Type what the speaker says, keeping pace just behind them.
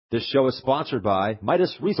This show is sponsored by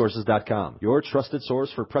MidasResources.com, your trusted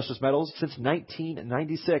source for precious metals since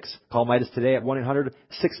 1996. Call Midas today at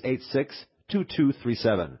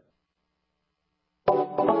 1-800-686-2237.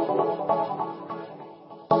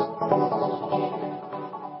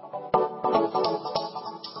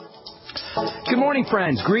 Good morning,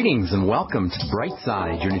 friends. Greetings and welcome to Bright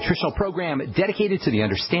Side, your nutritional program dedicated to the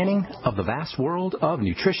understanding of the vast world of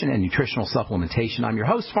nutrition and nutritional supplementation. I'm your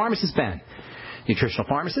host, Pharmacist Ben. Nutritional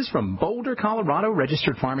pharmacist from Boulder, Colorado,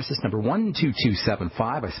 registered pharmacist number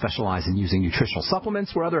 12275. I specialize in using nutritional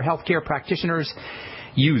supplements where other healthcare practitioners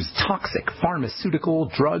use toxic pharmaceutical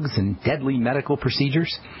drugs and deadly medical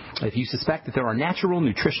procedures. If you suspect that there are natural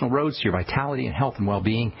nutritional roads to your vitality and health and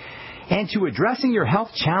well-being and to addressing your health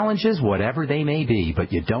challenges, whatever they may be,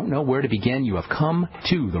 but you don't know where to begin, you have come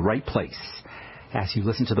to the right place. As you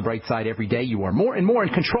listen to the Bright Side every day, you are more and more in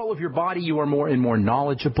control of your body. You are more and more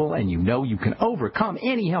knowledgeable, and you know you can overcome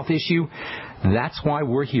any health issue. That's why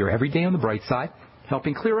we're here every day on the Bright Side,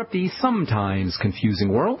 helping clear up the sometimes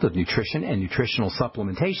confusing world of nutrition and nutritional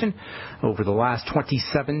supplementation. Over the last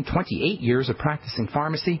 28 years of practicing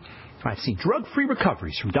pharmacy, I've seen drug-free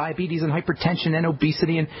recoveries from diabetes and hypertension and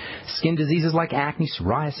obesity and skin diseases like acne,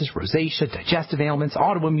 psoriasis, rosacea, digestive ailments,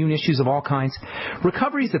 autoimmune issues of all kinds.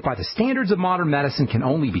 Recoveries that by the standards of modern medicine can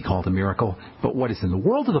only be called a miracle. But what is in the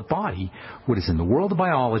world of the body, what is in the world of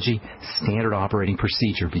biology, standard operating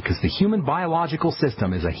procedure, because the human biological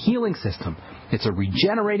system is a healing system. It's a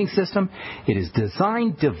regenerating system. It is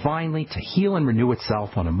designed divinely to heal and renew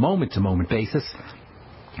itself on a moment-to-moment basis.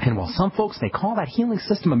 And while some folks may call that healing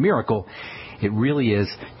system a miracle, it really is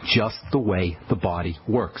just the way the body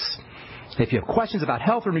works. If you have questions about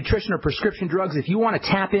health or nutrition or prescription drugs, if you want to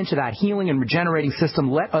tap into that healing and regenerating system,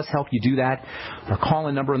 let us help you do that. Our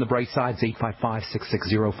call-in number on the Bright Side is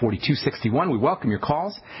 855-660-4261. We welcome your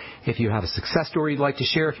calls. If you have a success story you'd like to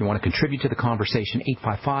share, if you want to contribute to the conversation,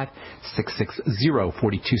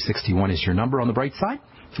 855-660-4261 is your number on the Bright Side.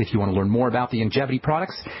 If you want to learn more about the longevity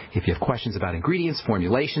products, if you have questions about ingredients,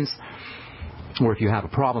 formulations, or if you have a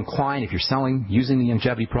problem client, if you're using the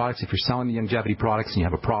longevity products, if you're selling the longevity products and you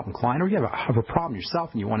have a problem client, or you have a problem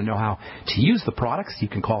yourself and you want to know how to use the products, you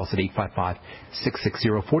can call us at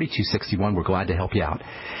 855-660-4261. We're glad to help you out.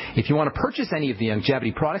 If you want to purchase any of the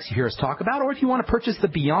longevity products you hear us talk about, or if you want to purchase the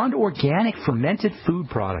Beyond Organic fermented food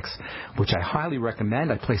products, which I highly recommend,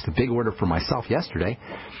 I placed a big order for myself yesterday.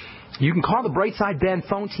 You can call the Brightside Ben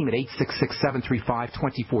phone team at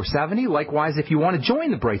 866-735-2470. Likewise, if you want to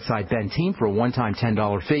join the Brightside Ben team for a one-time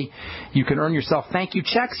 $10 fee, you can earn yourself thank you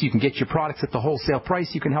checks. You can get your products at the wholesale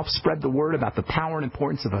price. You can help spread the word about the power and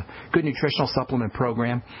importance of a good nutritional supplement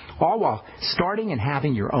program, all while starting and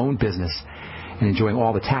having your own business and enjoying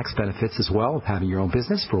all the tax benefits as well of having your own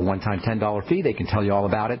business for a one-time $10 fee. They can tell you all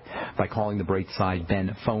about it by calling the Brightside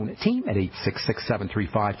Ben phone team at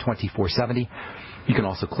 866-735-2470. You can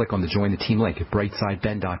also click on the Join the Team link at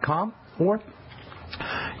brightsideben.com, or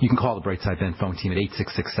you can call the Brightside Ben phone team at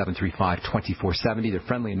 866-735-2470. They're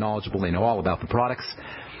friendly and knowledgeable. They know all about the products.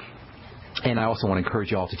 And I also want to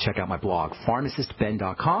encourage you all to check out my blog,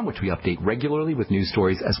 pharmacistben.com, which we update regularly with news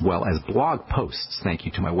stories as well as blog posts. Thank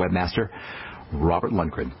you to my webmaster, Robert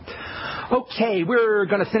Lundgren. Okay, we're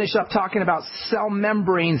going to finish up talking about cell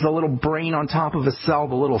membranes, the little brain on top of a cell,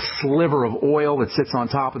 the little sliver of oil that sits on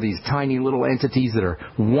top of these tiny little entities that are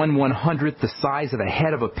 1/100th the size of the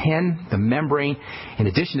head of a pen. The membrane, in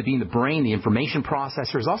addition to being the brain, the information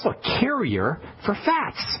processor, is also a carrier for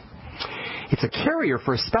fats. It's a carrier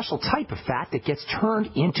for a special type of fat that gets turned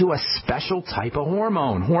into a special type of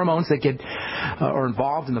hormone. Hormones that are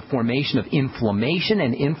involved in the formation of inflammation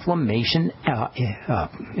and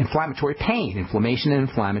inflammatory pain. Inflammation and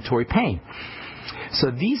inflammatory pain. So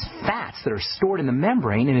these fats that are stored in the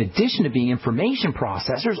membrane, in addition to being information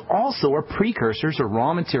processors, also are precursors or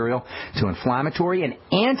raw material to inflammatory and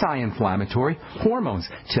anti-inflammatory hormones,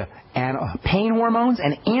 to pain hormones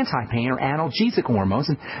and anti-pain or analgesic hormones.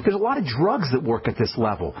 And there's a lot of drugs that work at this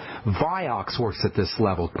level. Vioxx works at this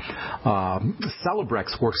level.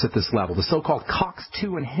 Celebrex works at this level. The so-called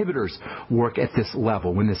COX-2 inhibitors work at this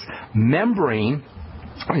level. When this membrane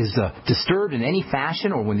is disturbed in any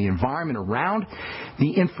fashion, or when the environment around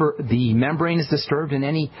the membrane is disturbed in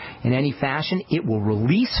any fashion, it will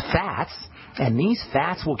release fats And these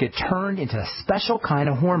fats will get turned into a special kind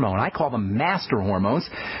of hormone. I call them master hormones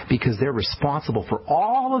because they're responsible for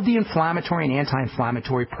all of the inflammatory and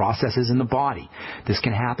anti-inflammatory processes in the body. This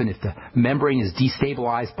can happen if the membrane is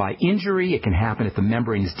destabilized by injury. It can happen if the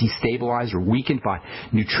membrane is destabilized or weakened by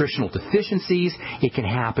nutritional deficiencies. It can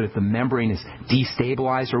happen if the membrane is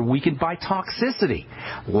destabilized or weakened by toxicity.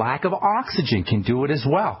 Lack of oxygen can do it as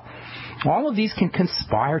well. All of these can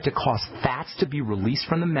conspire to cause fats to be released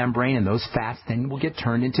from the membrane, and those fats then will get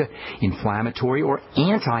turned into inflammatory or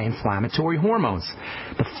anti-inflammatory hormones.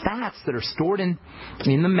 The fats that are stored in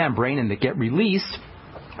the membrane and that get released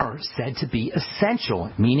are said to be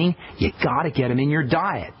essential, meaning you got to get them in your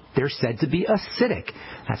diet. They're said to be acidic.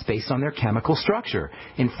 That's based on their chemical structure.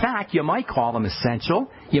 In fact, you might call them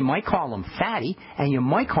essential, you might call them fatty, and you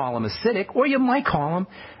might call them acidic, or you might call them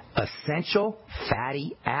essential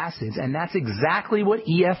fatty acids. And that's exactly what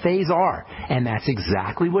EFAs are. And that's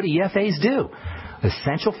exactly what EFAs do.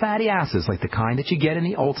 Essential fatty acids, like the kind that you get in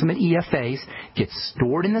the ultimate EFAs, get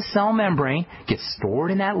stored in the cell membrane, get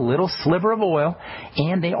stored in that little sliver of oil,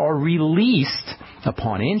 and they are released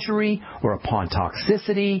upon injury or upon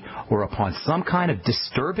toxicity or upon some kind of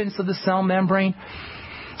disturbance of the cell membrane.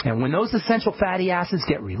 And when those essential fatty acids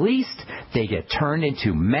get released, they get turned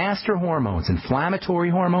into master hormones, inflammatory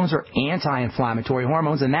hormones or anti-inflammatory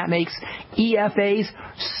hormones, and that makes EFAs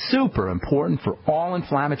super important for all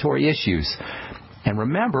inflammatory issues. And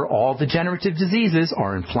remember, all degenerative diseases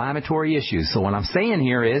are inflammatory issues. So what I'm saying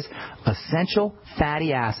here is essential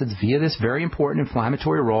fatty acids, via this very important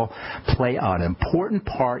inflammatory role, play an important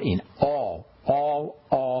part in all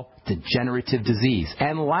degenerative disease.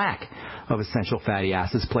 And lack of essential fatty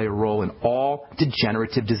acids play a role in all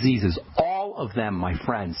degenerative diseases. All of them, my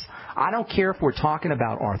friends. I don't care if we're talking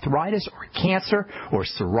about arthritis or cancer or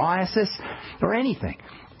psoriasis or anything.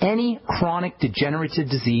 Any chronic degenerative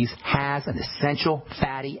disease has an essential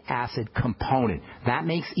fatty acid component. That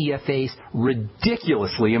makes EFAs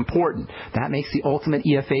ridiculously important. That makes the ultimate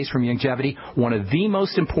EFAs from Youngevity one of the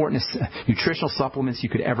most important nutritional supplements you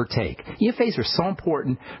could ever take. EFAs are so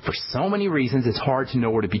important for so many reasons, it's hard to know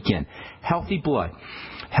where to begin. Healthy blood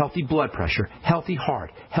pressure, healthy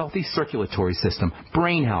heart, healthy circulatory system,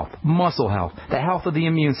 brain health, muscle health, the health of the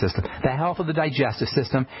immune system, the health of the digestive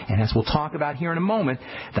system, and as we'll talk about here in a moment,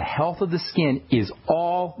 the health of the skin is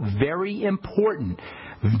all very important,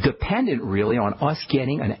 dependent really on us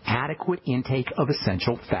getting an adequate intake of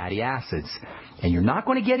essential fatty acids. And you're not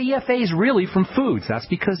going to get EFAs really from foods. That's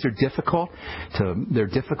because they're difficult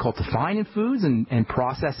to find in foods and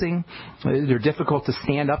processing. They're difficult to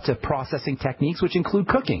stand up to processing techniques, which include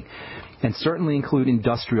cooking and certainly include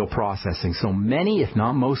industrial processing. So many, if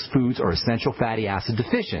not most, foods are essential fatty acid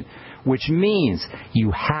deficient, which means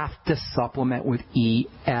you have to supplement with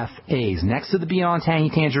EFAs. Next to the Beyond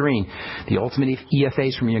Tangy Tangerine, the ultimate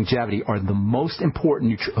EFAs from Youngevity are the most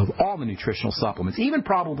important of all the nutritional supplements, even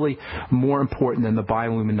probably more important than the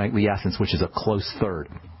Biolumin Nightly Essence, which is a close third.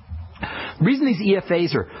 The reason these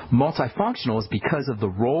EFAs are multifunctional is because of the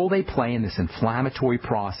role they play in this inflammatory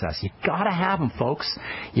process. You got to have them, folks.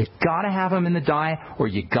 You got to have them in the diet, or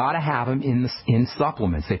you got to have them in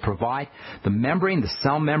supplements. They provide the membrane, the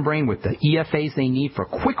cell membrane, with the EFAs they need for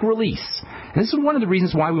quick release. And this is one of the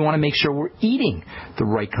reasons why we want to make sure we're eating the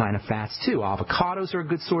right kind of fats too. Avocados are a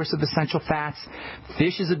good source of essential fats.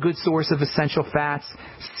 Fish is a good source of essential fats.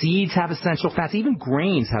 Seeds have essential fats. Even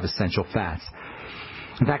grains have essential fats.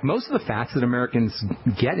 In fact, most of the fats that Americans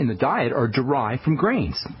get in the diet are derived from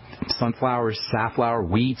grains. Sunflower, safflower,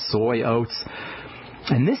 wheat, soy, oats.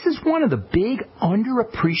 And this is one of the big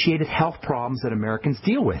underappreciated health problems that Americans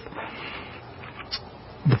deal with.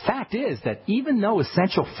 The fact is that even though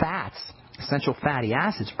essential fatty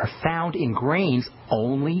acids are found in grains,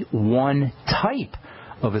 only one type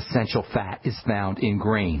of essential fat is found in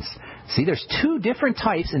grains. See, there's two different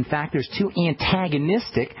types. In fact, there's two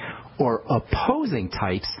antagonistic or opposing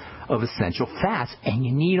types of essential fats, and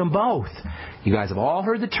you need them both. You guys have all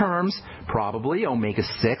heard the terms, probably,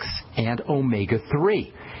 omega-6 and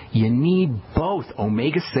omega-3. You need both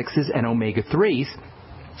omega-6s and omega-3s.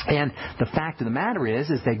 And the fact of the matter is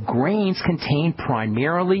that grains contain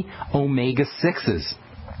primarily omega-6s.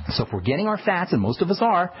 So if we're getting our fats, and most of us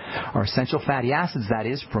are, our essential fatty acids, that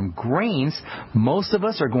is, from grains, most of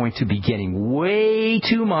us are going to be getting way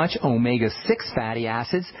too much omega-6 fatty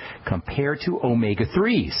acids compared to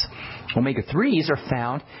omega-3s. Omega-3s are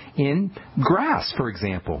found in grass, for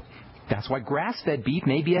example. That's why grass-fed beef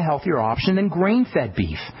may be a healthier option than grain-fed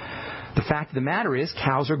beef. The fact of the matter is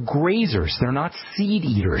cows are grazers. They're not seed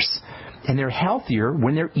eaters. And they're healthier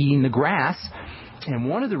when they're eating the grass. And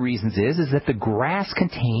one of the reasons is that the grass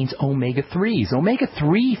contains omega-3s.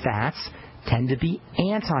 Omega-3 fats tend to be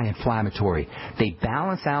anti-inflammatory. They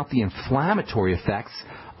balance out the inflammatory effects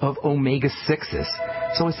of omega-6s.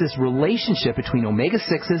 So it's this relationship between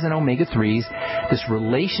omega-6s and omega-3s, this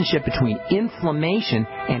relationship between inflammation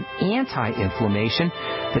and anti-inflammation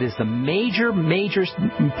that is the major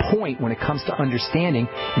point when it comes to understanding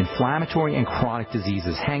inflammatory and chronic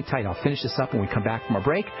diseases. Hang tight. I'll finish this up when we come back from our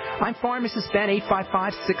break. I'm Pharmacist Ben.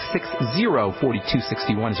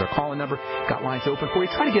 855-660-4261 is our calling number. Got lines open for you.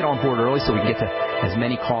 Try to get on board early so we can get to as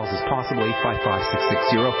many calls as possible.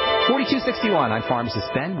 855-660-4261. I'm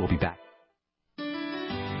Pharmacist Ben. We'll be back.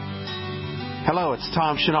 Hello, it's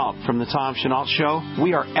Tom Chenault from The Tom Chenault Show.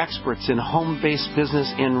 We are experts in home-based business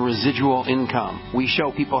and residual income. We show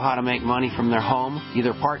people how to make money from their home,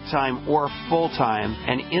 either part-time or full-time.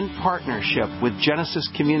 And in partnership with Genesis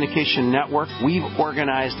Communication Network, we've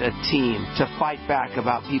organized a team to fight back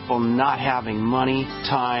about people not having money,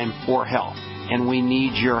 time, or health. And we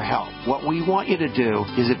need your help. What we want you to do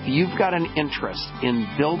is, if you've got an interest in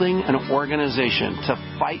building an organization to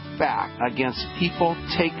fight back against people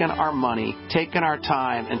taking our money, taking our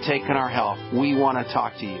time, and taking our health, we want to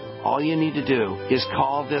talk to you. All you need to do is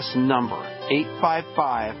call this number,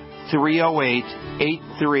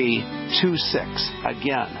 855-308-8326.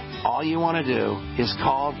 Again, all you want to do is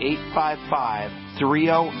call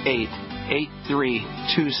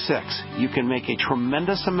 855-308-8326. You can make a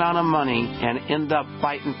tremendous amount of money and end up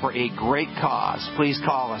fighting for a great cause. Please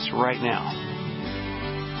call us right now.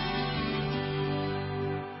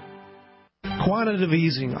 Quantitative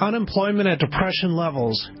easing, unemployment at depression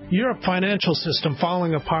levels, Europe financial system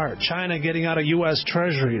falling apart, China getting out of U.S.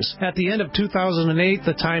 treasuries. At the end of 2008,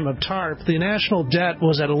 the time of TARP, the national debt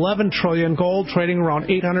was at $11 trillion, gold trading around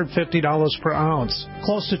 $850 per ounce.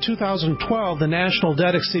 Close to 2012, the national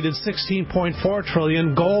debt exceeded $16.4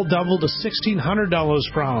 trillion, gold doubled to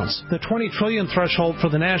 $1,600 per ounce. The $20 trillion threshold for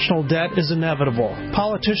the national debt is inevitable.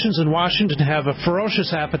 Politicians in Washington have a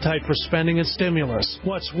ferocious appetite for spending and stimulus.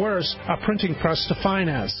 What's worse, a printing press to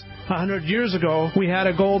finance. 100 years ago, we had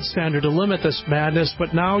a gold standard to limit this madness,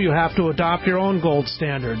 but now you have to adopt your own gold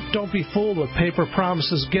standard. Don't be fooled with paper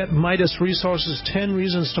promises. Get Midas Resources 10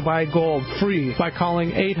 Reasons to Buy Gold free by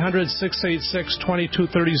calling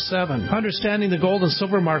 800-686-2237. Understanding the gold and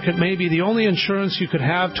silver market may be the only insurance you could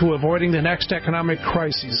have to avoiding the next economic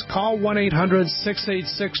crisis. Call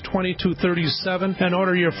 1-800-686-2237 and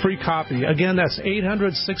order your free copy. Again, that's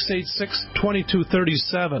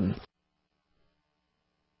 800-686-2237.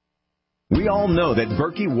 We all know that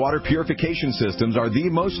Berkey Water Purification Systems are the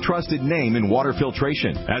most trusted name in water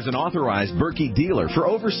filtration. As an authorized Berkey dealer for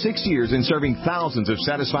over 6 years and serving thousands of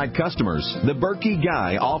satisfied customers, the Berkey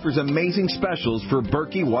Guy offers amazing specials for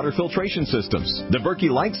Berkey Water Filtration Systems. The Berkey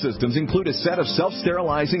Light Systems include a set of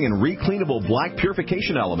self-sterilizing and recleanable black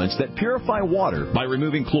purification elements that purify water by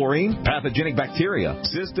removing chlorine, pathogenic bacteria,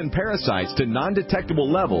 cysts, and parasites to non-detectable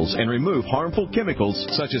levels and remove harmful chemicals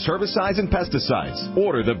such as herbicides and pesticides.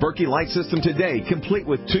 Order the Berkey Light System today, complete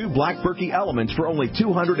with 2 black Berkey elements for only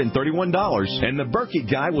 $231, and the Berkey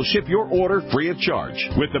Guy will ship your order free of charge.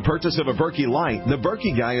 With the purchase of a Berkey Light, the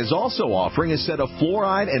Berkey Guy is also offering a set of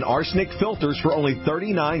fluoride and arsenic filters for only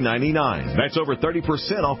 $39.99. That's over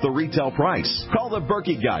 30% off the retail price. Call the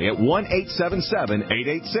Berkey Guy at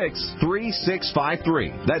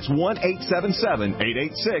 1-877-886-3653. That's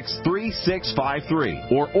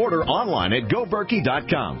 1-877-886-3653. Or order online at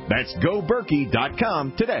GoBerkey.com. That's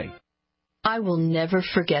GoBerkey.com today. I will never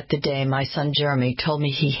forget the day my son Jeremy told me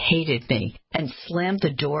he hated me and slammed the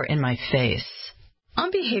door in my face. I'm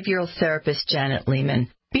behavioral therapist Janet Lehman.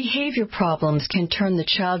 Behavior problems can turn the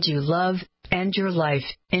child you love and your life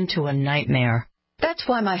into a nightmare. That's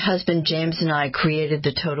why my husband James and I created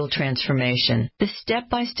the Total Transformation, the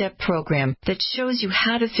step-by-step program that shows you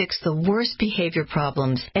how to fix the worst behavior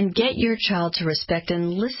problems and get your child to respect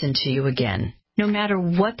and listen to you again. No matter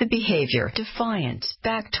what the behavior, defiance,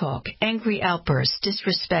 backtalk, angry outbursts,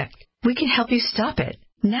 disrespect, we can help you stop it.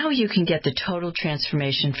 Now you can get the Total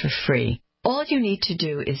Transformation for free. All you need to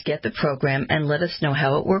do is get the program and let us know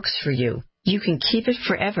how it works for you. You can keep it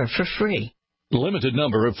forever for free. Limited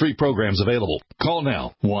number of free programs available. Call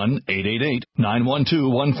now.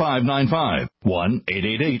 1-888-912-1595.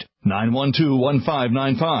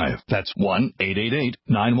 1-888-912-1595. That's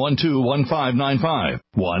 1-888-912-1595.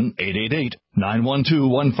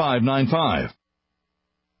 1-888-912-1595.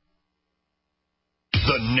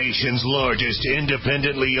 The nation's largest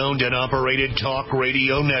independently owned and operated talk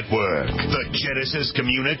radio network. The Genesis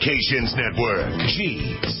Communications Network.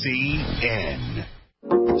 GCN.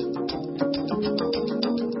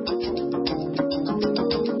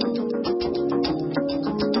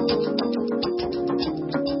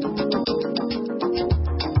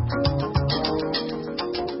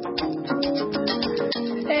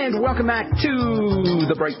 Welcome back to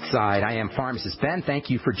The Bright Side. I am Pharmacist Ben. Thank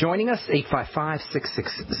you for joining us.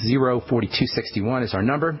 855-660-4261 is our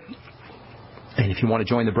number. And if you want to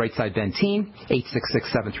join the Brightside Ben team,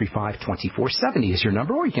 866-735-2470 is your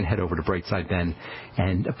number, or you can head over to Brightside Ben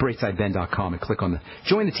and brightsideben.com and click on the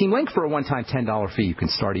Join the Team link for a one-time $10 fee. You can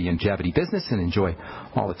start a longevity business and enjoy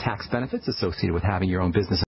all the tax benefits associated with having your own business.